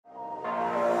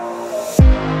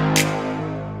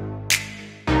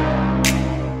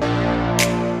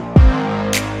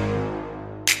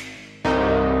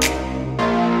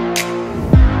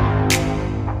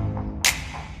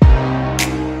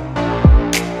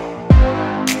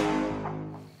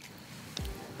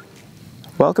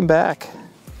Welcome back.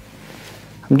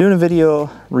 I'm doing a video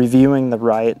reviewing the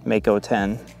Riot Mako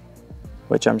 10,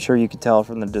 which I'm sure you could tell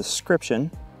from the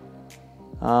description.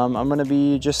 I'm going to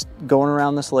be just going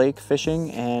around this lake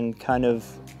fishing and kind of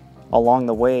along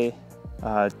the way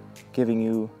giving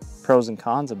you pros and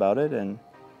cons about it and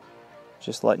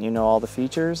just letting you know all the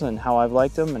features and how I've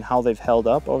liked them and how they've held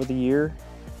up over the year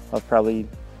of probably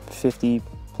 50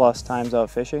 plus times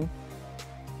out fishing.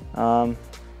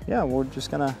 Yeah, we're just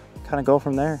gonna kind of go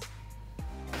from there.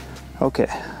 Okay,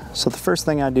 so the first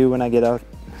thing I do when I get out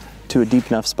to a deep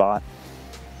enough spot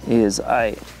is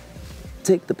I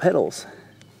take the pedals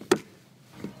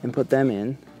and put them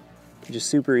in. Just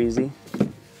super easy.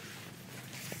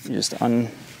 You just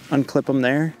unclip them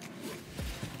there,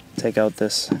 take out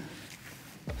this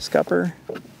scupper,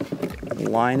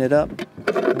 line it up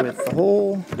with the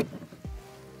hole,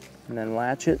 and then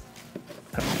latch it.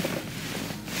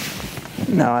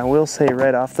 Now I will say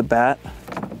right off the bat,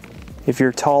 if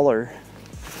you're taller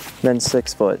than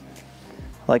 6 foot,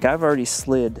 like I've already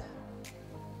slid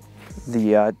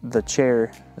the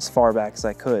chair as far back as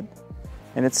I could,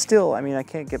 and it's still, I mean, I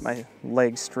can't get my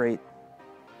legs straight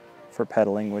for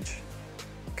pedaling, which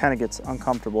kind of gets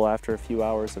uncomfortable after a few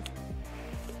hours of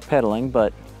pedaling,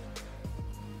 but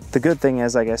the good thing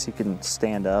is I guess you can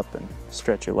stand up and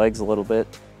stretch your legs a little bit,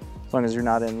 as long as you're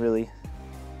not in really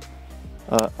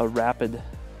a rapid,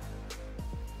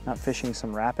 not fishing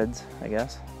some rapids, I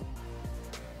guess.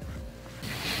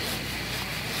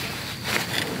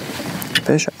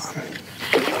 Fish on.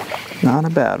 Not a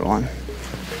bad one.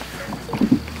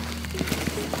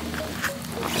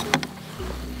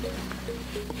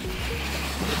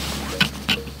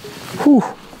 Whew.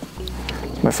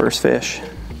 It's my first fish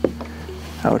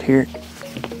out here.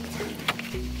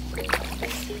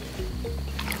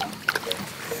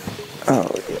 Oh,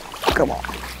 yeah. Come on.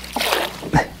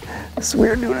 It's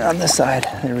weird doing it on this side.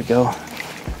 There we go.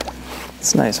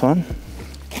 It's a nice one.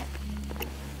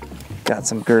 Got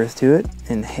some girth to it.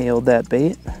 Inhaled that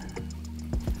bait.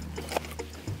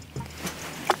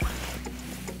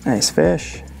 Nice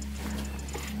fish.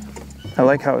 I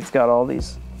like how it's got all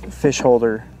these fish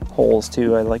holder holes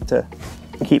too. I like to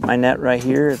keep my net right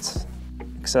here. It's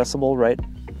accessible right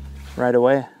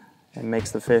away. It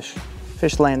makes the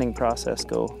fish landing process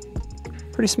go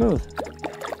pretty smooth.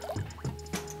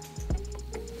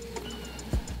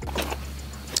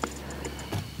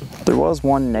 There was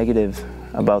one negative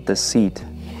about this seat.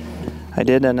 I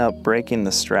did end up breaking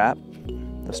the strap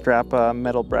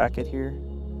metal bracket here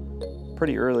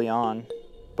pretty early on,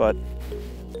 but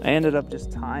I ended up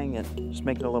just tying it, just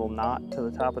making a little knot to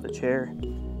the top of the chair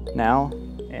now,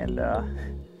 and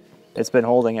it's been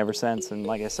holding ever since. And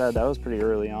like I said, that was pretty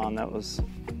early on. That was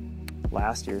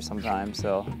last year sometime,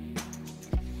 so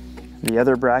the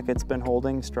other bracket's been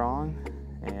holding strong,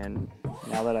 and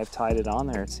now that I've tied it on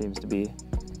there, it seems to be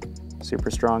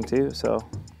super strong too, so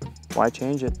why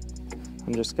change it?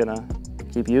 I'm just gonna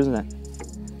keep using it.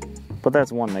 But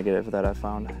that's one negative that I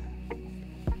found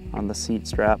on the seat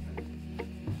strap.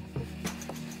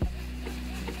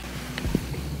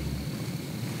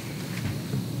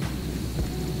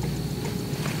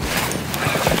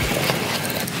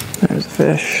 There's a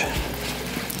fish.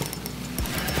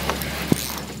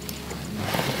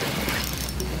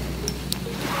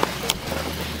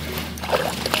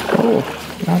 Oh,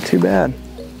 not too bad.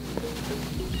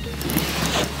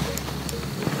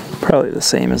 Probably the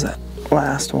same as that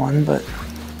last one, but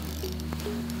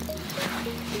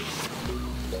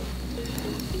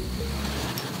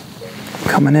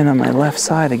coming in on my left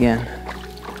side again.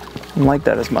 I don't like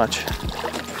that as much.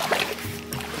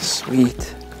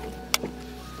 Sweet.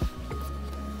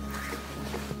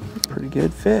 Pretty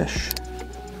good fish.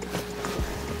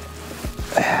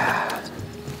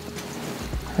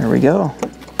 There we go.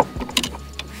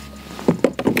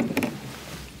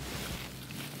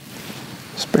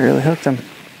 Just barely hooked him.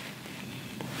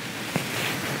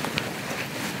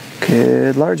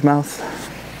 Good largemouth.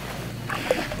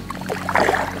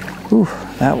 Ooh,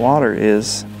 that water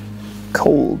is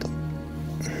cold.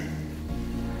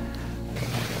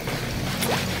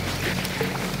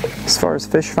 As far as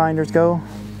fish finders go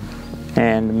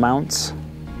and mounts,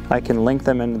 I can link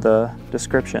them in the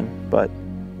description, but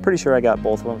pretty sure I got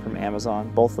both of them from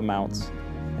Amazon, both the mounts,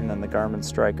 and then the Garmin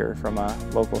Striker from a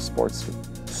local sports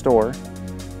store.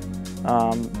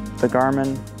 The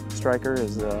Garmin Striker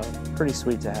is pretty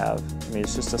sweet to have. I mean,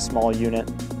 it's just a small unit,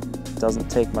 doesn't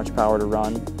take much power to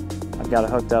run. I've got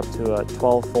it hooked up to a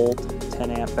 12-volt,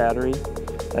 10 amp battery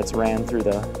that's ran through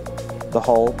the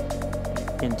hull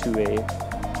into a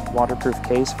waterproof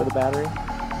case for the battery.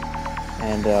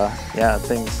 And yeah,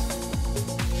 things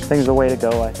are the way to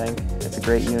go, I think. It's a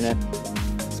great unit.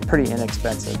 pretty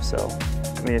inexpensive. So,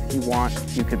 I mean, if you want,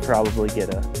 you could probably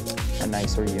get a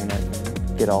nicer unit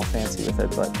and get all fancy with it,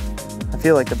 but I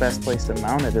feel like the best place to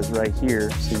mount it is right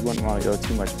here, so you wouldn't want to go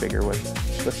too much bigger with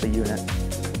the unit.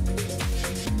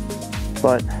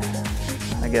 But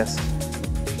I guess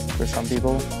for some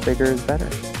people, bigger is better.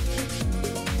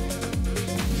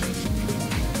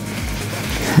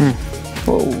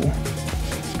 Whoa.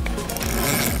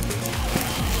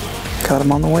 Caught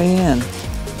him on the way in.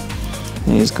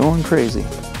 He's going crazy.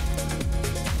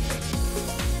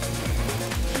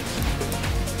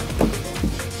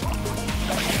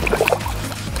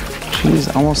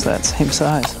 Jeez, almost that same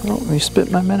size. Oh, he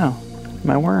spit my minnow,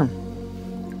 my worm.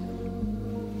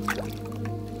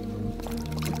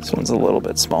 This one's a little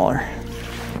bit smaller.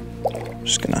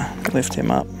 Just gonna lift him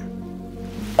up.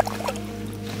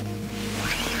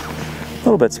 A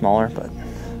little bit smaller, but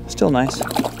still nice.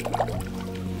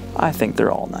 I think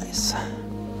they're all nice.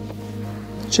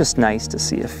 It's just nice to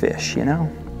see a fish, you know?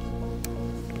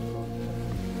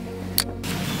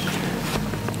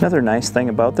 Another nice thing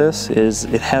about this is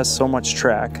it has so much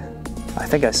track. I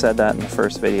think I said that in the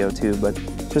first video too, but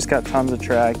just got tons of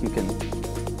track. You can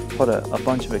put a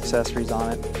bunch of accessories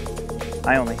on it.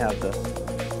 I only have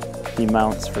the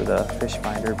mounts for the fish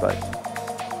finder, but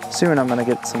soon I'm gonna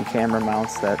get some camera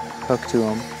mounts that hook to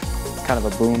them, kind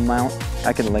of a boom mount.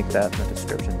 I can link that in the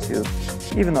description too,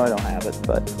 even though I don't have it,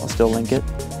 but I'll still link it.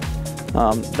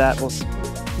 That was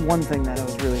one thing that I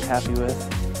was really happy with.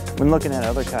 When looking at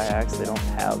other kayaks, they don't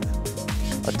have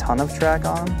a ton of track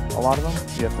on them, a lot of them.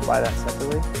 You have to buy that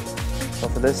separately. So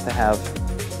for this to have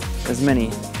as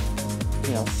many,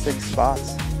 you know, 6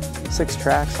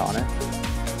 tracks on it,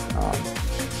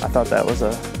 I thought that was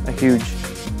a huge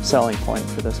selling point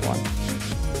for this one.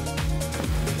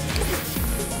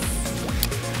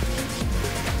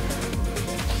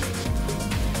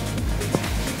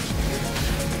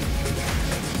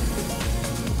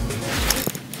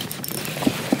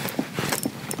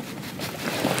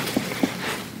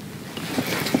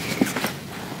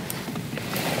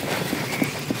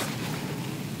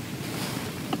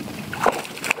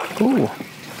 Ooh,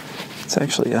 it's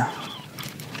actually a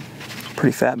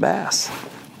pretty fat bass.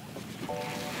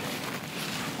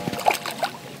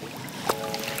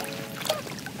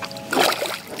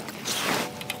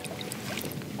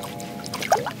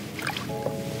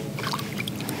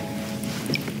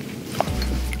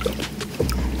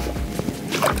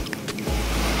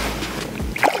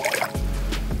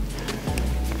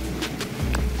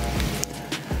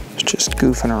 It's just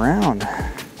goofing around.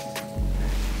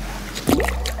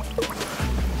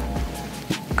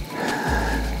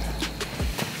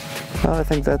 Well, I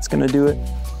think that's going to do it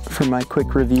for my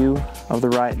quick review of the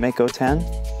Riot Mako 10.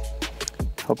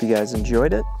 Hope you guys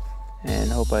enjoyed it,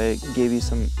 and hope I gave you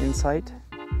some insight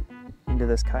into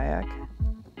this kayak.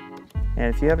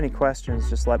 And if you have any questions,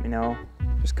 just let me know.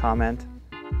 Just comment.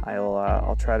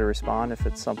 I'll try to respond if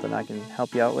it's something I can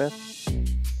help you out with.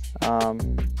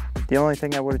 The only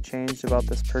thing I would have changed about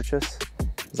this purchase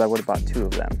is I would have bought 2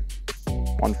 of them.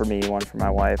 One for me, one for my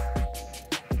wife.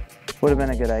 Would have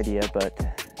been a good idea, but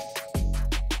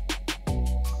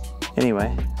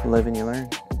anyway, live and you learn.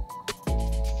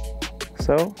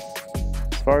 So,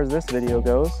 as far as this video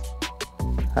goes,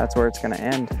 that's where it's going to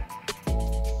end.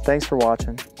 Thanks for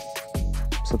watching.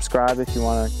 Subscribe if you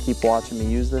want to keep watching me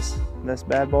use this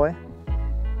bad boy.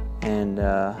 And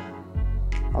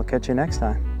I'll catch you next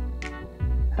time.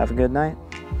 Have a good night.